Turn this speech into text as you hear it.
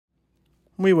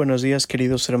Muy buenos días,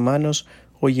 queridos hermanos.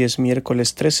 Hoy es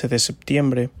miércoles 13 de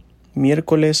septiembre,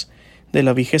 miércoles de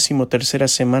la 23ª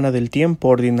semana del tiempo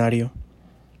ordinario.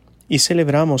 Y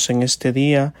celebramos en este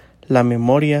día la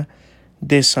memoria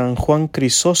de San Juan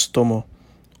Crisóstomo,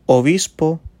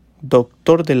 obispo,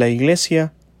 doctor de la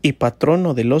Iglesia y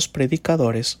patrono de los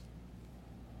predicadores.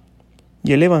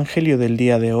 Y el Evangelio del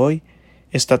día de hoy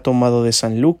está tomado de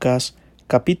San Lucas,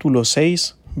 capítulo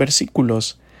 6,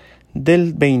 versículos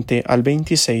del 20 al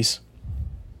 26.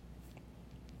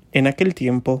 En aquel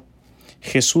tiempo,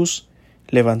 Jesús,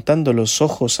 levantando los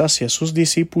ojos hacia sus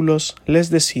discípulos, les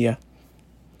decía: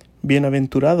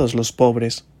 Bienaventurados los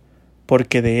pobres,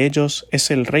 porque de ellos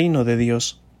es el reino de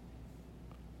Dios.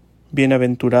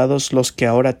 Bienaventurados los que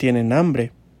ahora tienen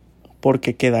hambre,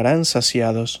 porque quedarán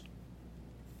saciados.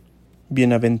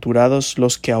 Bienaventurados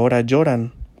los que ahora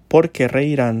lloran, porque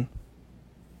reirán.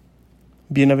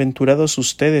 Bienaventurados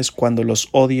ustedes cuando los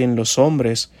odien los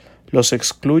hombres, los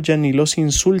excluyan y los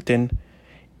insulten,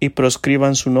 y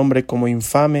proscriban su nombre como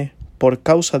infame por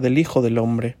causa del Hijo del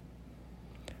Hombre.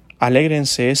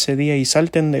 Alégrense ese día y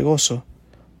salten de gozo,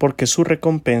 porque su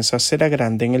recompensa será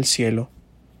grande en el cielo.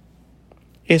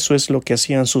 Eso es lo que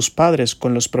hacían sus padres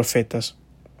con los profetas.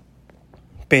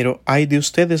 Pero ay de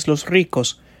ustedes los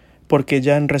ricos, porque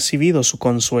ya han recibido su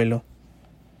consuelo.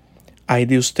 Ay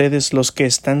de ustedes los que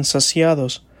están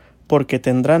saciados, porque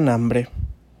tendrán hambre.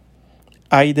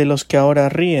 Ay de los que ahora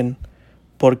ríen,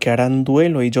 porque harán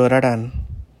duelo y llorarán.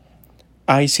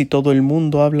 Ay si todo el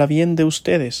mundo habla bien de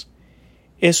ustedes.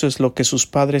 Eso es lo que sus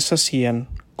padres hacían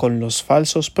con los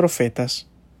falsos profetas.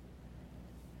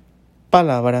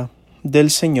 Palabra del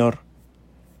Señor.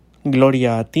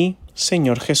 Gloria a ti,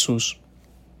 Señor Jesús.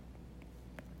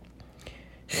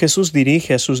 Jesús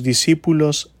dirige a sus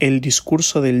discípulos el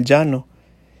discurso del llano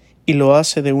y lo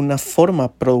hace de una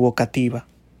forma provocativa.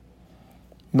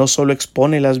 No solo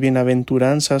expone las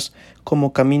bienaventuranzas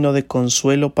como camino de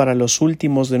consuelo para los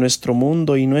últimos de nuestro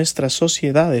mundo y nuestras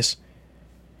sociedades,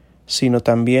 sino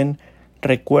también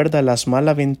recuerda las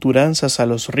malaventuranzas a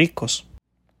los ricos.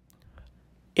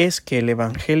 Es que el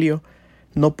Evangelio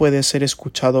no puede ser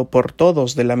escuchado por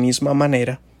todos de la misma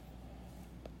manera.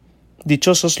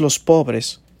 Dichosos los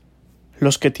pobres,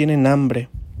 los que tienen hambre,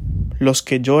 los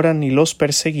que lloran y los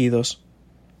perseguidos.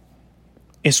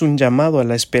 Es un llamado a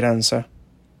la esperanza.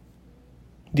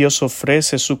 Dios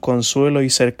ofrece su consuelo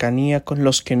y cercanía con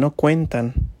los que no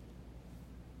cuentan.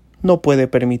 No puede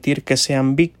permitir que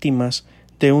sean víctimas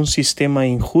de un sistema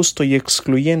injusto y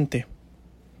excluyente.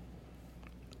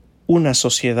 Una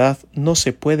sociedad no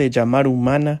se puede llamar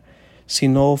humana si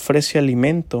no ofrece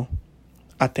alimento,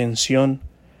 atención,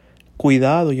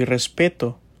 cuidado y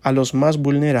respeto a los más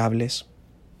vulnerables.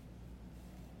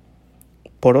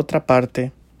 Por otra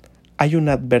parte, hay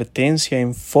una advertencia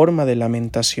en forma de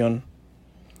lamentación.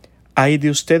 Ay de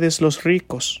ustedes los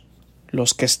ricos,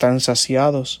 los que están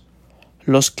saciados,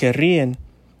 los que ríen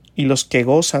y los que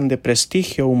gozan de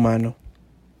prestigio humano.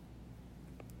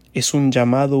 Es un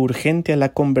llamado urgente a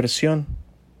la conversión.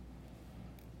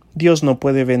 Dios no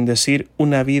puede bendecir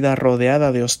una vida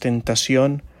rodeada de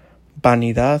ostentación,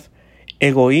 vanidad,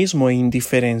 egoísmo e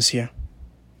indiferencia.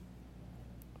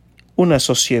 Una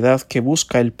sociedad que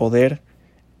busca el poder,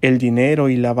 el dinero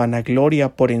y la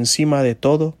vanagloria por encima de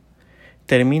todo,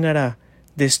 terminará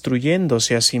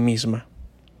destruyéndose a sí misma.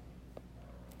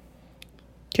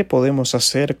 ¿Qué podemos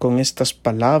hacer con estas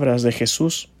palabras de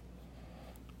Jesús?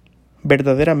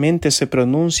 ¿Verdaderamente se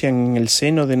pronuncian en el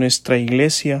seno de nuestra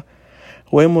Iglesia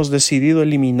o hemos decidido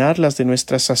eliminarlas de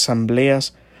nuestras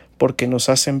asambleas porque nos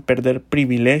hacen perder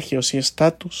privilegios y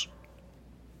estatus?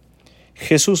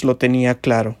 Jesús lo tenía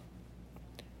claro.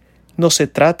 No se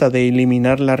trata de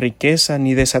eliminar la riqueza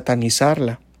ni de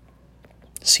satanizarla,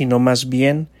 sino más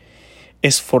bien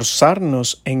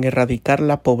esforzarnos en erradicar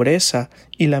la pobreza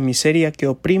y la miseria que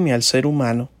oprime al ser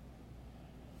humano.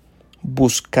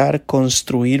 Buscar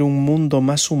construir un mundo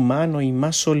más humano y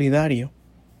más solidario.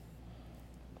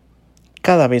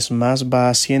 Cada vez más va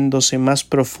haciéndose más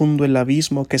profundo el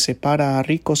abismo que separa a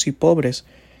ricos y pobres,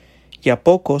 y a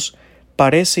pocos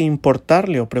parece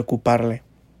importarle o preocuparle.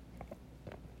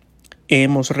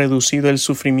 Hemos reducido el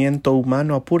sufrimiento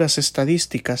humano a puras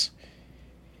estadísticas.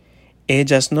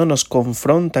 Ellas no nos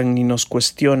confrontan ni nos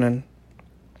cuestionan.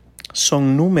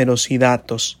 Son números y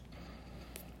datos.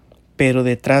 Pero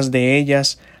detrás de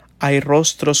ellas hay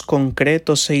rostros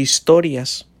concretos e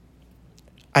historias.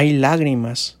 Hay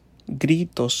lágrimas,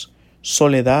 gritos,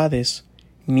 soledades,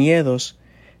 miedos,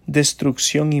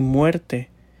 destrucción y muerte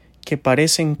que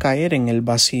parecen caer en el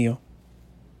vacío.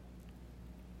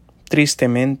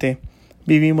 Tristemente,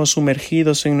 Vivimos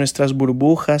sumergidos en nuestras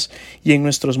burbujas y en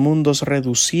nuestros mundos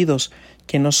reducidos,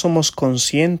 que no somos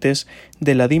conscientes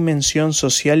de la dimensión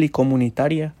social y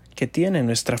comunitaria que tiene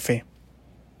nuestra fe.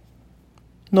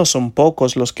 No son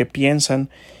pocos los que piensan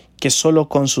que solo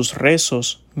con sus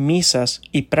rezos, misas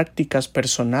y prácticas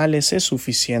personales es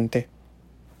suficiente.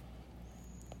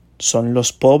 ¿Son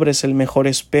los pobres el mejor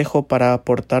espejo para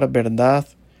aportar verdad,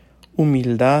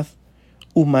 humildad,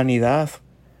 humanidad,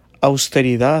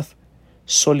 austeridad,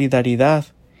 solidaridad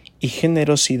y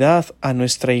generosidad a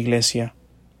nuestra Iglesia?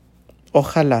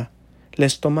 Ojalá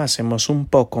les tomásemos un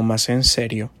poco más en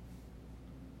serio.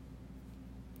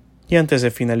 Y antes de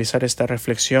finalizar esta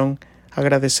reflexión,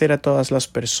 agradecer a todas las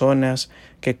personas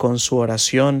que con su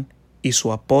oración y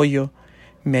su apoyo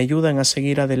me ayudan a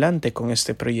seguir adelante con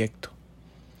este proyecto.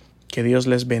 Que Dios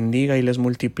les bendiga y les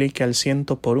multiplique al 100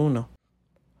 por 1.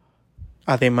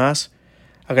 Además,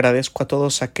 agradezco a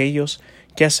todos aquellos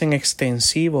que hacen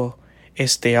extensivo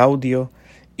este audio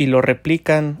y lo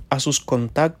replican a sus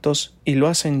contactos y lo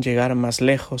hacen llegar más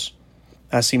lejos.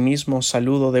 Asimismo,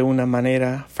 saludo de una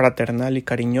manera fraternal y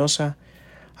cariñosa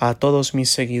a todos mis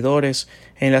seguidores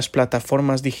en las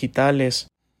plataformas digitales,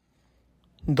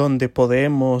 donde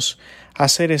podemos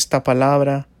hacer esta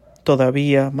palabra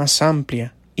todavía más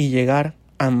amplia y llegar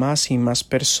a más y más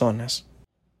personas.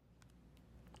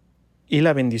 Y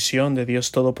la bendición de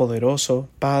Dios Todopoderoso,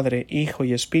 Padre, Hijo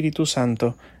y Espíritu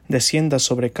Santo, descienda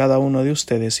sobre cada uno de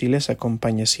ustedes y les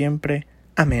acompañe siempre.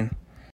 Amén.